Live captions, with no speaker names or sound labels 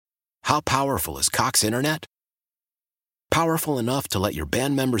How powerful is Cox Internet? Powerful enough to let your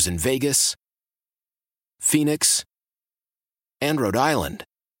band members in Vegas, Phoenix, and Rhode Island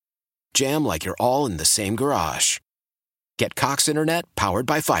jam like you're all in the same garage. Get Cox Internet powered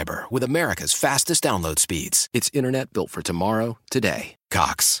by fiber with America's fastest download speeds. It's internet built for tomorrow, today.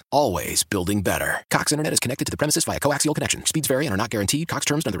 Cox, always building better. Cox Internet is connected to the premises via coaxial connection. Speeds vary and are not guaranteed. Cox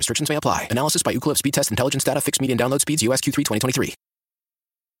terms and other restrictions may apply. Analysis by Ookla Speed Test Intelligence Data. Fixed median download speeds. US Q3 2023.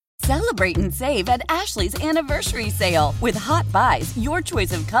 Celebrate and save at Ashley's Anniversary Sale. With Hot Buys, your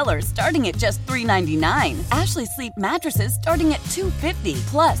choice of colors starting at just $3.99. Ashley Sleep mattresses starting at $2.50.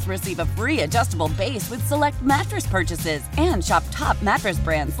 Plus, receive a free adjustable base with select mattress purchases. And shop top mattress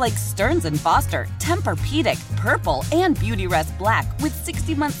brands like Stearns & Foster, Tempur-Pedic, Purple, and Beautyrest Black with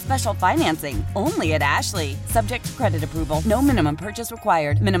 60-month special financing. Only at Ashley. Subject to credit approval. No minimum purchase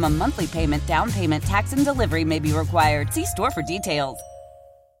required. Minimum monthly payment, down payment, tax, and delivery may be required. See store for details.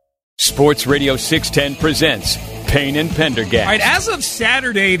 Sports Radio 610 presents Payne and Pendergast. All right, as of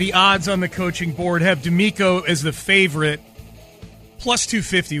Saturday, the odds on the coaching board have D'Amico as the favorite, plus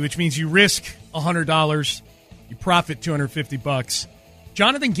 250, which means you risk $100, you profit $250.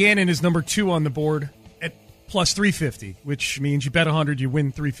 Jonathan Gannon is number 2 on the board at plus 350, which means you bet 100, you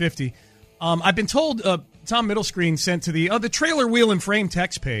win 350. I've been told, Tom Middlescreen sent to the Trailer Wheel and Frame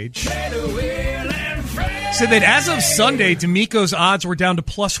text page, said that as of Sunday, D'Amico's odds were down to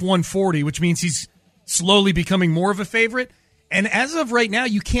plus 140, which means he's slowly becoming more of a favorite. And as of right now,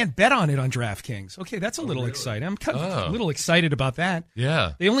 you can't bet on it on DraftKings. Okay, that's a little exciting. I'm kind of a little excited about that.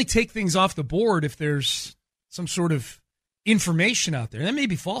 Yeah. They only take things off the board if there's some sort of information out there. That may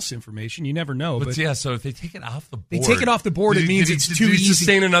be false information. You never know. But yeah, so if they take it off the board. They take it off the board, it means it's too easy.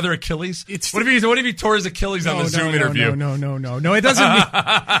 Sustain another Achilles? What if he tore his Achilles on the Zoom interview? No, it doesn't mean it's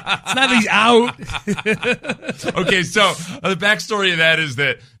not that he's out. Okay, so the backstory of that is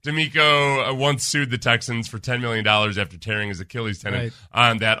that D'Amico once sued the Texans for $10 million after tearing his Achilles tendon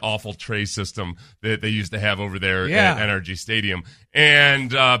on that awful tray system that they used to have over there at NRG Stadium.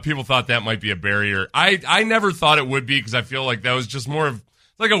 And people thought that might be a barrier. I never thought it would be because I feel like that was just more of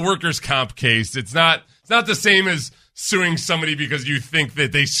like a workers' comp case. It's not the same as suing somebody because you think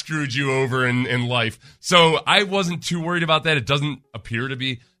that they screwed you over in life. So I wasn't too worried about that. It doesn't appear to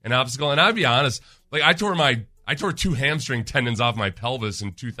be an obstacle. And I'd be honest, like I tore 2 hamstring tendons off my pelvis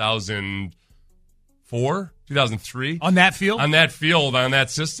in 2004, 2003. On that field? On that field, on that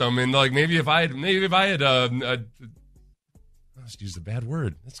system. And like maybe if I had I just used a bad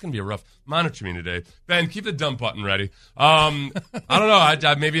word. That's going to be a rough. Monitor me today. Ben, keep the dump button ready. I don't know.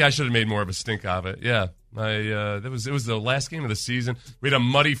 Maybe I should have made more of a stink of it. Yeah. It was the last game of the season. We had a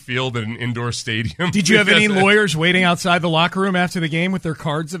muddy field at an indoor stadium. Did you have any lawyers waiting outside the locker room after the game with their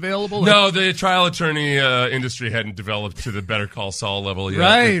cards available? No, the trial attorney industry hadn't developed to the Better Call Saul level yet.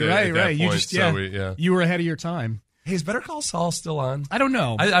 Right. You were ahead of your time. Hey, is Better Call Saul still on? I don't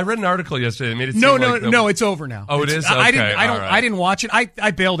know. I read an article yesterday that made it seem No, it's over now. Oh, it is? Okay, I didn't watch it.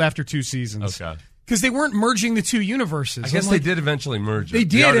 I bailed after 2 seasons. Okay. Because they weren't merging the 2 universes. I guess they did eventually merge it. They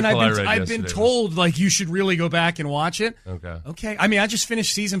did, and I've been told like you should really go back and watch it. Okay. I mean, I just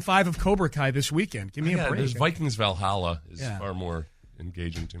finished season 5 of Cobra Kai this weekend. Give me a break. There's Vikings Valhalla is far more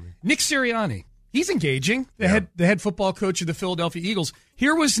engaging to me. Nick Sirianni. He's engaging, the head football coach of the Philadelphia Eagles.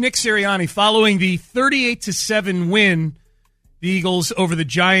 Here was Nick Sirianni following the 38-7 win, the Eagles over the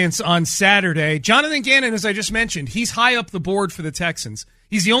Giants on Saturday. Jonathan Gannon, as I just mentioned, he's high up the board for the Texans.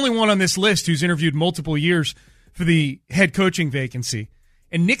 He's the only one on this list who's interviewed multiple years for the head coaching vacancy.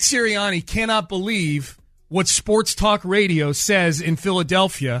 And Nick Sirianni cannot believe what sports talk radio says in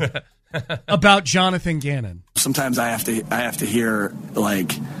Philadelphia about Jonathan Gannon. Sometimes I have to hear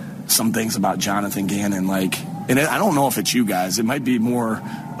like some things about Jonathan Gannon, and I don't know if it's you guys. It might be more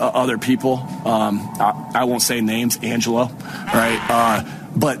other people. I won't say names, Angelo, right?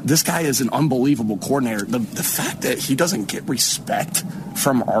 But this guy is an unbelievable coordinator. The fact that he doesn't get respect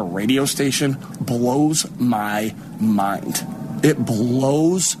from our radio station blows my mind. It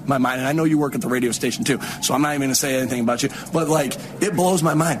blows my mind. And I know you work at the radio station too, so I'm not even going to say anything about you. But, it blows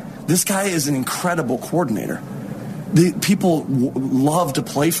my mind. This guy is an incredible coordinator. The people love to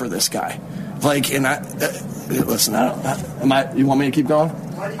play for this guy. Listen, you want me to keep going?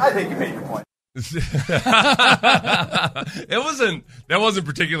 I think you made your point. That wasn't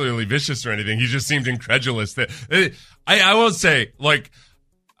particularly vicious or anything. He just seemed incredulous. I will say,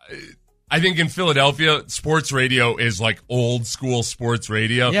 I think in Philadelphia, sports radio is like old school sports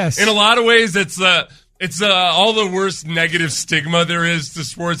radio. Yes. In a lot of ways, it's It's all the worst negative stigma there is to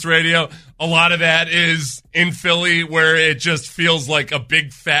sports radio. A lot of that is in Philly, where it just feels like a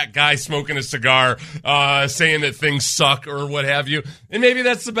big fat guy smoking a cigar, saying that things suck or what have you. And maybe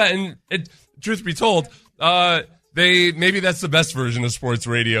that's the best. And truth be told, maybe that's the best version of sports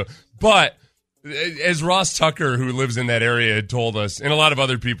radio. But as Ross Tucker, who lives in that area, had told us, and a lot of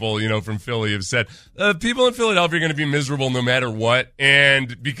other people, from Philly have said, people in Philadelphia are going to be miserable no matter what.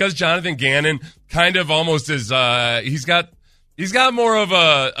 And because Jonathan Gannon kind of almost is, he's got more of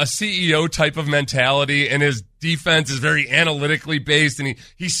a CEO type of mentality, and his defense is very analytically based, and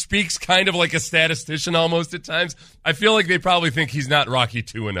he speaks kind of like a statistician almost at times. I feel like they probably think he's not Rocky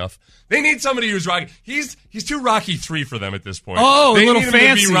 2 enough. They need somebody who's Rocky. He's too Rocky 3 for them at this point. Oh, they a little need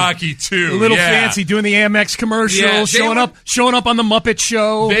fancy. Him to be Rocky 2. A little fancy, doing the Amex commercial, showing up on the Muppet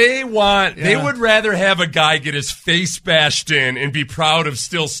Show. They would rather have a guy get his face bashed in and be proud of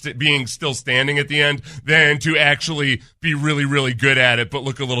being still standing at the end than to actually be really, really good at it, but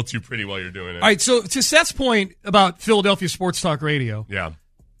look a little too pretty while you're doing it. All right, so to Seth's point about Philadelphia Sports Talk Radio. Yeah. Of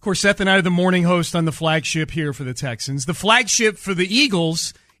course, Seth and I are the morning host on the flagship here for the Texans. The flagship for the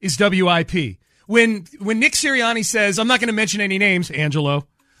Eagles is WIP. When Nick Sirianni says, I'm not going to mention any names, Angelo,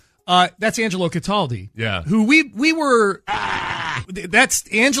 that's Angelo Cataldi. Yeah. Who we were, that's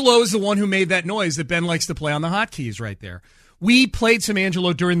Angelo is the one who made that noise that Ben likes to play on the hotkeys right there. We played some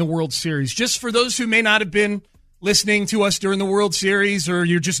Angelo during the World Series. Just for those who may not have been listening to us during the World Series, or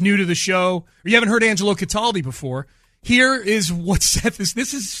you're just new to the show, or you haven't heard Angelo Cataldi before, here is what Seth is.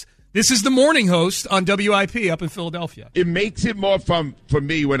 This is the morning host on WIP up in Philadelphia. It makes it more fun for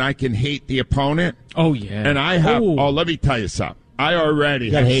me when I can hate the opponent. Oh, yeah. And I have, let me tell you something. I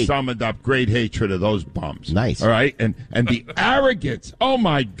already have summoned up great hatred of those bums. Nice. All right? And the arrogance. Oh,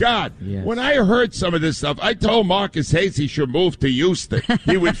 my God. Yes. When I heard some of this stuff, I told Marcus Hayes he should move to Houston.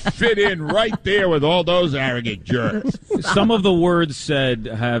 He would fit in right there with all those arrogant jerks. Some of the words said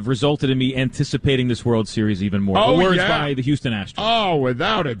have resulted in me anticipating this World Series even more. The words by the Houston Astros. Oh,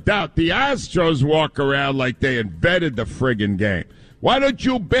 without a doubt. The Astros walk around like they invented the friggin' game. Why don't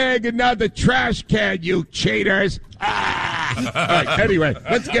you bag another trash can, you cheaters? All right, anyway,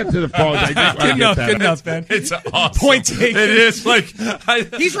 let's get to the phones. Good enough, Ben. It's awesome. Point taken. It is like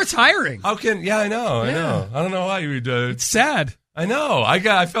he's retiring. How can? Yeah, I know. I don't know why you would. It's sad. I know.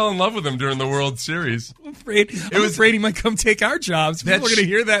 I fell in love with him during the World Series. I'm afraid he might come take our jobs. People are going to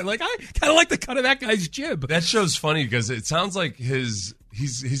hear that. Like, I kind of like the cut of that guy's jib. That show's funny because it sounds like he's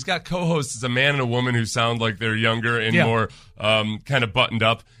got co-hosts as a man and a woman who sound like they're younger and more kind of buttoned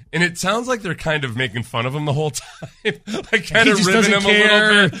up. And it sounds like they're kind of making fun of him the whole time. Like kind of ribbing him a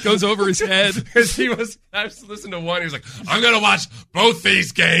little bit. Goes over his head. I was listening to one. He was like, I'm going to watch both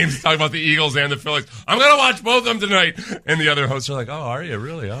these games. Talking about the Eagles and the Phillies. I'm going to watch both of them tonight. And the other hosts are like, oh, are you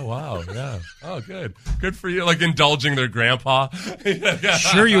really? Oh, wow. Yeah. Oh, good. Good for you. Like indulging their grandpa.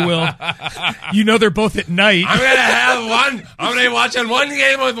 Sure you will. You know they're both at night. I'm going to be watching one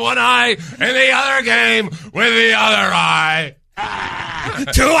game with one eye and the other game with the other eye. 2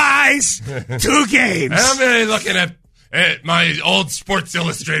 eyes, 2 games. And I'm going to be looking at my old Sports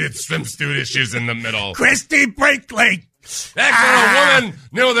Illustrated swimsuit issues in the middle. Christy Brinkley. That's when a woman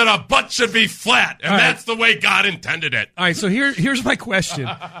knew that a butt should be flat, and that's the way God intended it. All right, so here's my question.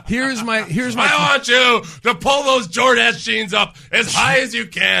 Here's my. I want you to pull those Jordache jeans up as high as you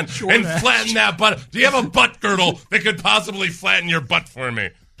can and flatten that butt. Do you have a butt girdle that could possibly flatten your butt for me?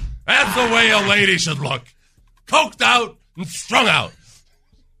 That's the way a lady should look. Coked out and strung out.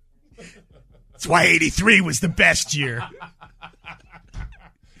 That's why 83 was the best year.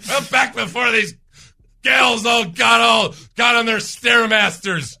 Well, back before these gals all got on their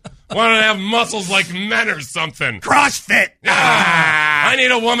Stairmasters. Wanted to have muscles like men or something. CrossFit. I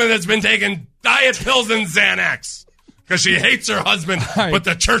need a woman that's been taking diet pills and Xanax. Because she hates her husband, but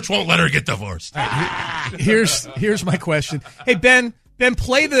the church won't let her get divorced. Here's my question. Hey, Ben,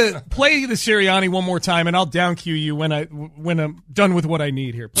 play the Sirianni one more time, and I'll down cue you when I'm done with what I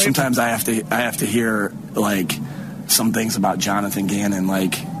need here. Sometimes I have to hear like some things about Jonathan Gannon,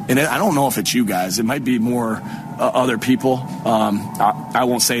 and I don't know if it's you guys. It might be more other people. I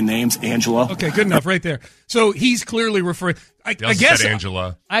won't say names. Angelo. Okay, good enough. Right there. So he's clearly referring. I guess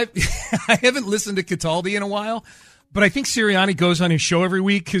Angela. I haven't listened to Cataldi in a while. But I think Sirianni goes on his show every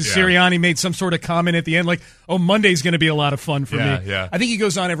week because Sirianni made some sort of comment at the end like, oh, Monday's going to be a lot of fun for me. Yeah. I think he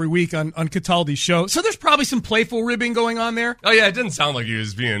goes on every week on Cataldi's show. So there's probably some playful ribbing going on there. Oh, yeah, it didn't sound like he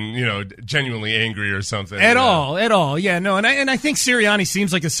was being, genuinely angry or something. At all. Yeah, no, and I think Sirianni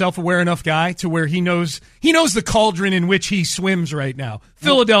seems like a self-aware enough guy to where he knows the cauldron in which he swims right now.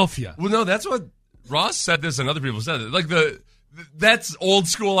 Philadelphia. Well, no, that's what Ross said this and other people said it. Like that's old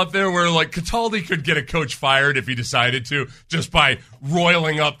school up there where, like, Cataldi could get a coach fired if he decided to, just by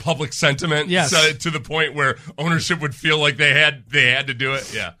roiling up public sentiment to the point where ownership would feel like they had to do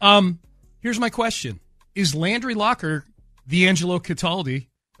it. Yeah. Here's my question. Is Landry Locker the Angelo Cataldi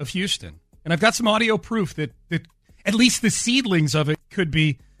of Houston? And I've got some audio proof that at least the seedlings of it could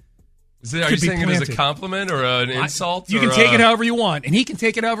be. Are you saying it as a compliment or an insult? You can take it however you want, and he can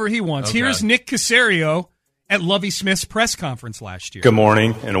take it however he wants. Okay. Here's Nick Caserio at Lovie Smith's press conference last year. Good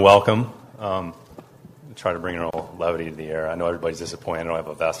morning and welcome. Try to bring a little levity to the air. I know everybody's disappointed I don't have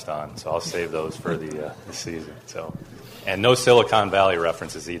a vest on, so I'll save those for the season. So, and no Silicon Valley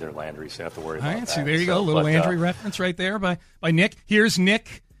references either, Landry, so you don't have to worry about that. So there you go, a little Landry reference right there by Nick. Here's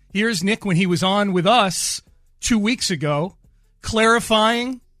Nick when he was on with us 2 weeks ago,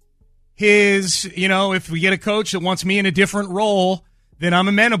 clarifying his, if we get a coach that wants me in a different role, then I'm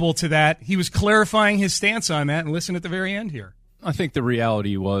amenable to that. He was clarifying his stance on that, and listen at the very end here. I think the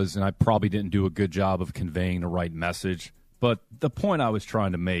reality was, and I probably didn't do a good job of conveying the right message, but the point I was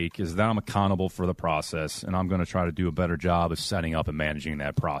trying to make is that I'm accountable for the process, and I'm going to try to do a better job of setting up and managing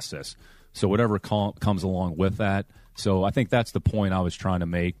that process. So whatever comes along with that. So I think that's the point I was trying to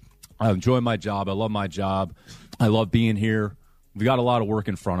make. I enjoy my job. I love my job. I love being here. We got a lot of work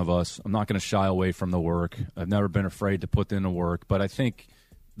in front of us. I'm not going to shy away from the work. I've never been afraid to put in the work. But I think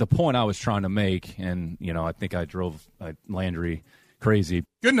the point I was trying to make, and, I think I drove Landry crazy.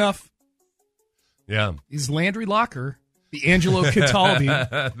 Good enough. Yeah. Is Landry Locker the Angelo Cataldi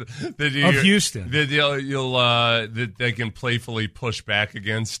of Houston? That they can playfully push back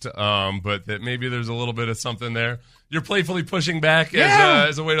against, but that maybe there's a little bit of something there. You're playfully pushing back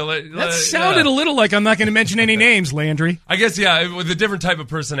as a way to let. That sounded a little like I'm not going to mention any names, Landry. I guess, with a different type of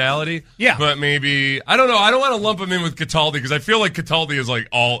personality. Yeah. But maybe, I don't know. I don't want to lump him in with Cataldi because I feel like Cataldi is like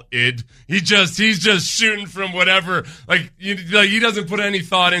all id. He's just shooting from whatever. He doesn't put any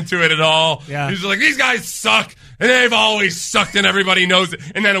thought into it at all. Yeah. He's like, these guys suck. And they've always sucked and everybody knows it.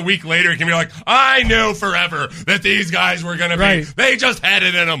 And then a week later, he can be like, I knew forever that these guys were going to be. They just had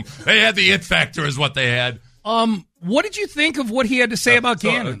it in them. They had the it factor is what they had. What did you think of what he had to say about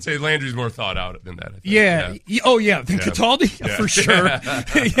Gannon? I'd say Landry's more thought out than that, I think. Yeah. Oh, yeah. Than Cataldi? Yeah, for sure.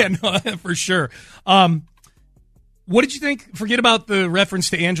 For sure. What did you think? Forget about the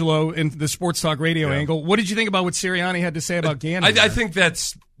reference to Angelo and the Sports Talk Radio angle. What did you think about what Sirianni had to say about Gannon? I think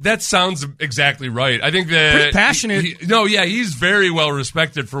that sounds exactly right. I think that pretty passionate. He's very well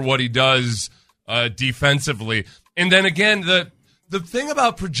respected for what he does defensively. And then again, the thing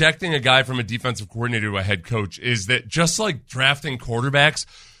about projecting a guy from a defensive coordinator to a head coach is that just like drafting quarterbacks,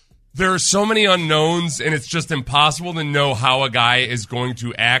 there are so many unknowns, and it's just impossible to know how a guy is going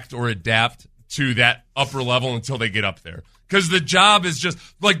to act or adapt to that upper level until they get up there. Because the job is just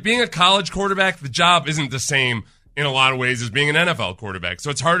like being a college quarterback, the job isn't the same in a lot of ways as being an NFL quarterback. So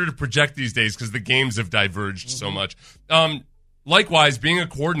it's harder to project these days because the games have diverged so much. Likewise, being a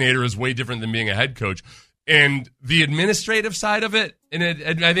coordinator is way different than being a head coach. And the administrative side of it, and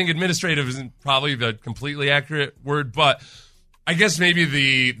I think administrative isn't probably the completely accurate word, but I guess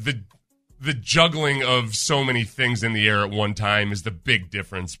maybe the juggling of so many things in the air at one time is the big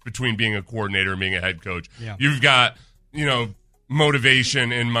difference between being a coordinator and being a head coach. Yeah. You've got,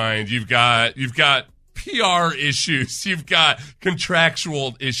 motivation in mind. You've got PR issues. You've got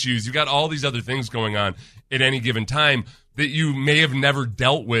contractual issues. You've got all these other things going on at any given time that you may have never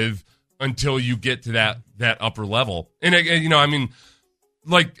dealt with until you get to that upper level. And, I'm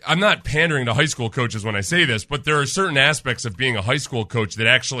not pandering to high school coaches when I say this, but there are certain aspects of being a high school coach that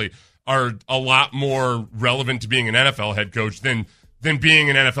actually are a lot more relevant to being an NFL head coach than being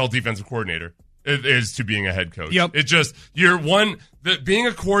an NFL defensive coordinator is to being a head coach. Yep. It just, being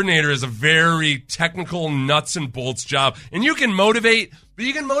a coordinator is a very technical nuts and bolts job. And you can motivate, but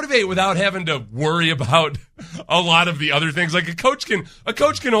you can motivate without having to worry about a lot of the other things. Like a coach can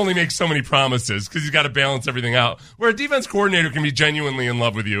only make so many promises because he's got to balance everything out. Where a defense coordinator can be genuinely in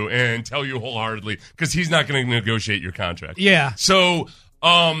love with you and tell you wholeheartedly because he's not going to negotiate your contract. Yeah. So,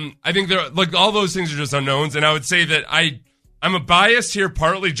 I think all those things are just unknowns. And I would say that I'm a bias here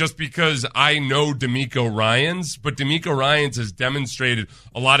partly just because I know DeMeco Ryans, but DeMeco Ryans has demonstrated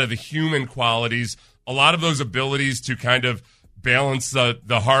a lot of the human qualities, a lot of those abilities to kind of balance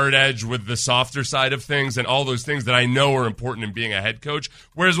the hard edge with the softer side of things and all those things that I know are important in being a head coach.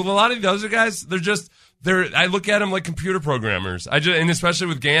 Whereas with a lot of the other guys, I look at them like computer programmers. And especially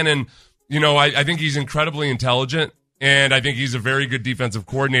with Gannon, I think he's incredibly intelligent. And I think he's a very good defensive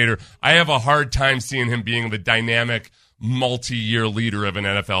coordinator. I have a hard time seeing him being the dynamic multi-year leader of an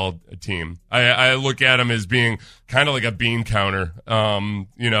NFL team. I look at him as being kind of like a bean counter, in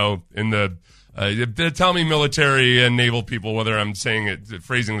the Tell me military and naval people whether I'm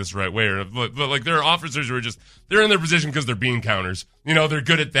phrasing this the right way, but like there are officers who are they're in their position because they're bean counters. They're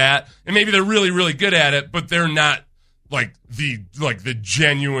good at that, and maybe they're really, really good at it, but they're not like the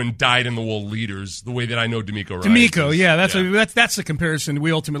genuine dyed-in-the-wool leaders, the way that I know DeMeco Ryans. DeMeco, yeah, that's the comparison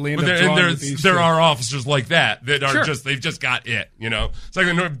we ultimately end up drawing with these there two. are officers like that are they've just got it, It's like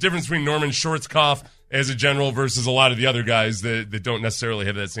the difference between Norman Schwarzkopf as a general versus a lot of the other guys that don't necessarily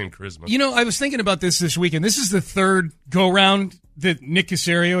have that same charisma. I was thinking about this weekend. This is the third go-round that Nick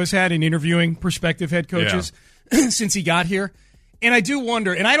Caserio has had in interviewing prospective head coaches since he got here. And I do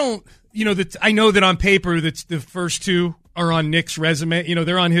wonder, and I don't, I know that on paper that the first two are on Nick's resume.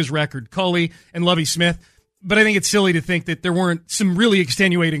 They're on his record, Culley and Lovie Smith. But I think it's silly to think that there weren't some really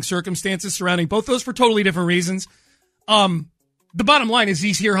extenuating circumstances surrounding both those for totally different reasons. The bottom line is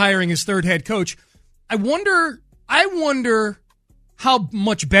he's here hiring his third head coach. I wonder how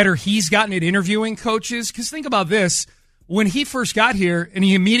much better he's gotten at interviewing coaches. Because think about this. When he first got here and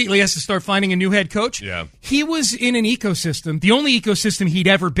he immediately has to start finding a new head coach, he was in an ecosystem, the only ecosystem he'd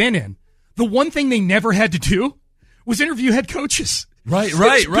ever been in. The one thing they never had to do was interview head coaches. Right.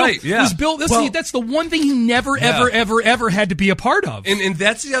 Yeah. Was built, that's the one thing he never, ever had to be a part of. And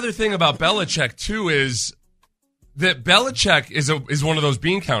that's the other thing about Belichick, too, is that Belichick is one of those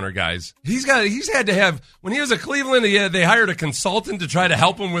bean counter guys. He's had to have, when he was at Cleveland, they hired a consultant to try to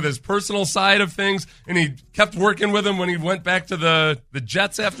help him with his personal side of things, and he kept working with him when he went back to the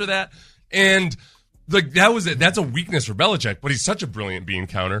Jets after that. And that's a weakness for Belichick, but he's such a brilliant bean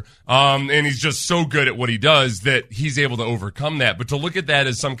counter, and he's just so good at what he does that he's able to overcome that. But to look at that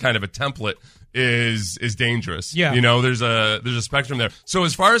as some kind of a template is dangerous. Yeah. There's a spectrum there. So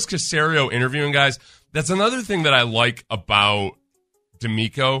as far as Caserio interviewing guys, that's another thing that I like about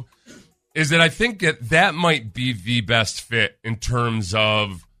DeMeco is that I think that might be the best fit in terms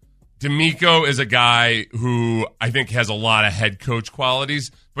of DeMeco is a guy who I think has a lot of head coach qualities,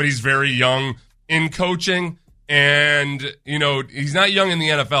 but he's very young in coaching, and he's not young in the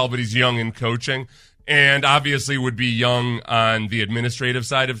NFL, but he's young in coaching, and obviously would be young on the administrative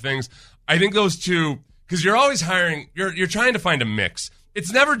side of things. I think those two, because you're always hiring, you're trying to find a mix.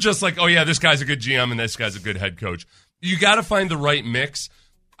 It's never just like, oh yeah, this guy's a good GM and this guy's a good head coach. You got to find the right mix.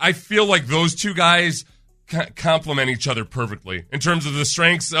 I feel like those two guys complement each other perfectly in terms of the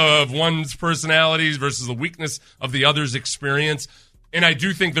strengths of one's personalities versus the weakness of the other's experience. And I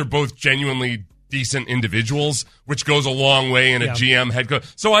do think they're both genuinely decent individuals, which goes a long way in a GM head coach.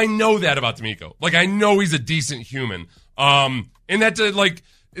 So I know that about DeMeco. Like, I know he's a decent human. And that,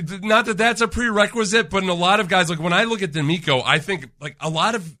 not that that's a prerequisite, but in a lot of guys, like when I look at DeMeco, I think like a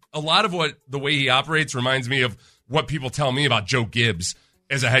lot of what the way he operates reminds me of what people tell me about Joe Gibbs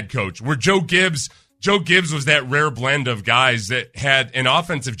as a head coach, where Joe Gibbs was that rare blend of guys that had an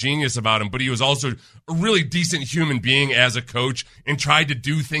offensive genius about him, but he was also a really decent human being as a coach and tried to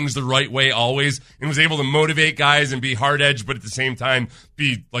do things the right way always and was able to motivate guys and be hard-edged, but at the same time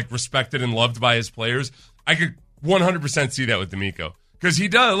be like respected and loved by his players. I could 100% see that with DeMeco. Because he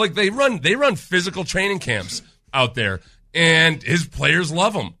does, like they run physical training camps out there, and his players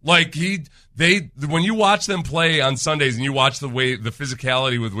love him. Like when you watch them play on Sundays and you watch the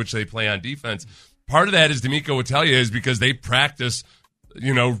physicality with which they play on defense, part of that, as DeMeco would tell you, is because they practice,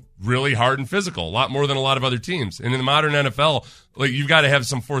 really hard and physical, a lot more than a lot of other teams. And in the modern NFL, like you've got to have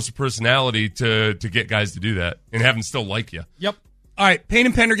some force of personality to get guys to do that and have them still like you. Yep. All right, Payne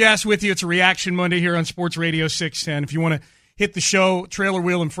and Pendergast with you. It's a Reaction Monday here on Sports Radio 610. If you want to hit the show, Trailer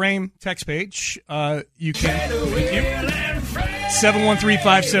Wheel and Frame text page. You can.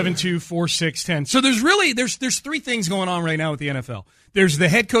 713-572-4610. So there's three things going on right now with the NFL. There's the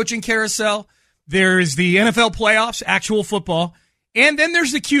head coaching carousel. There's the NFL playoffs, actual football. And then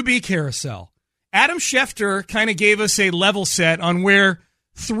there's the QB carousel. Adam Schefter kind of gave us a level set on where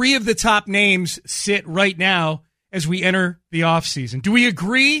three of the top names sit right now as we enter the offseason. Do we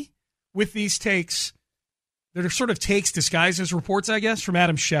agree with these takes? That are sort of takes disguised as reports, I guess, from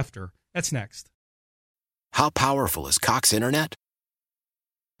Adam Schefter. That's next. How powerful is Cox Internet?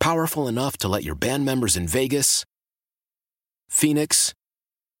 Powerful enough to let your band members in Vegas, Phoenix,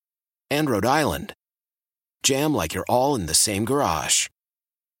 and Rhode Island jam like you're all in the same garage.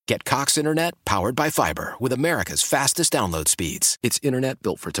 Get Cox Internet powered by fiber with America's fastest download speeds. It's internet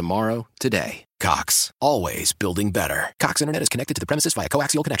built for tomorrow, today. Cox, always building better. Cox Internet is connected to the premises via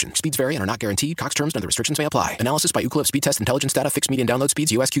coaxial connection. Speeds vary and are not guaranteed. Cox terms and other restrictions may apply. Analysis by Ookla Speed Test Intelligence Data. Fixed median download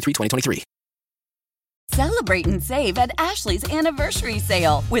speeds. US Q3 2023. Celebrate and save at Ashley's Anniversary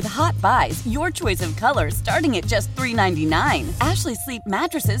Sale. With Hot Buys, your choice of colors starting at just $3.99. Ashley Sleep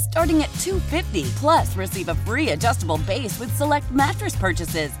mattresses starting at $2.50. Plus, receive a free adjustable base with select mattress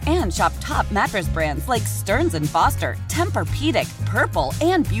purchases. And shop top mattress brands like Stearns & Foster, Tempur-Pedic, Purple,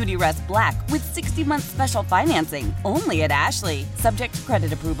 and Beautyrest Black with 60-month special financing. Only at Ashley. Subject to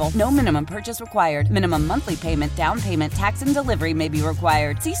credit approval. No minimum purchase required. Minimum monthly payment, down payment, tax, and delivery may be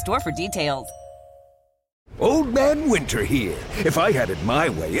required. See store for details. Old Man Winter here. If I had it my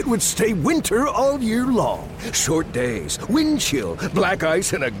way, it would stay winter all year long. Short days, wind chill, black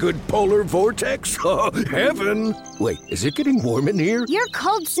ice, and a good polar vortex. Oh, heaven! Wait, is it getting warm in here? Your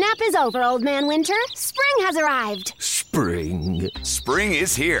cold snap is over, Old Man Winter. Spring has arrived. Spring. Spring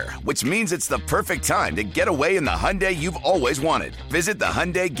is here, which means it's the perfect time to get away in the Hyundai you've always wanted. Visit the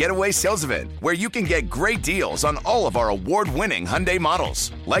Hyundai Getaway Sales Event, where you can get great deals on all of our award-winning Hyundai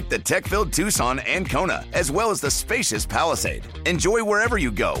models, like the tech-filled Tucson and Kona, as well as the spacious Palisade. Enjoy wherever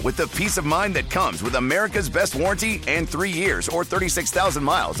you go with the peace of mind that comes with America's best warranty and 3 years or 36,000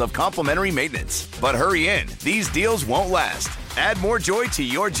 miles of complimentary maintenance. But hurry in, these deals won't last. Add more joy to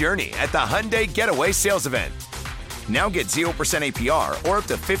your journey at the Hyundai Getaway Sales Event. Now get 0% APR or up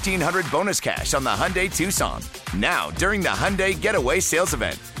to $1,500 bonus cash on the Hyundai Tucson. Now, during the Hyundai Getaway Sales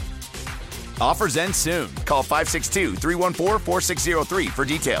Event. Offers end soon. Call 562-314-4603 for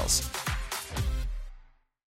details.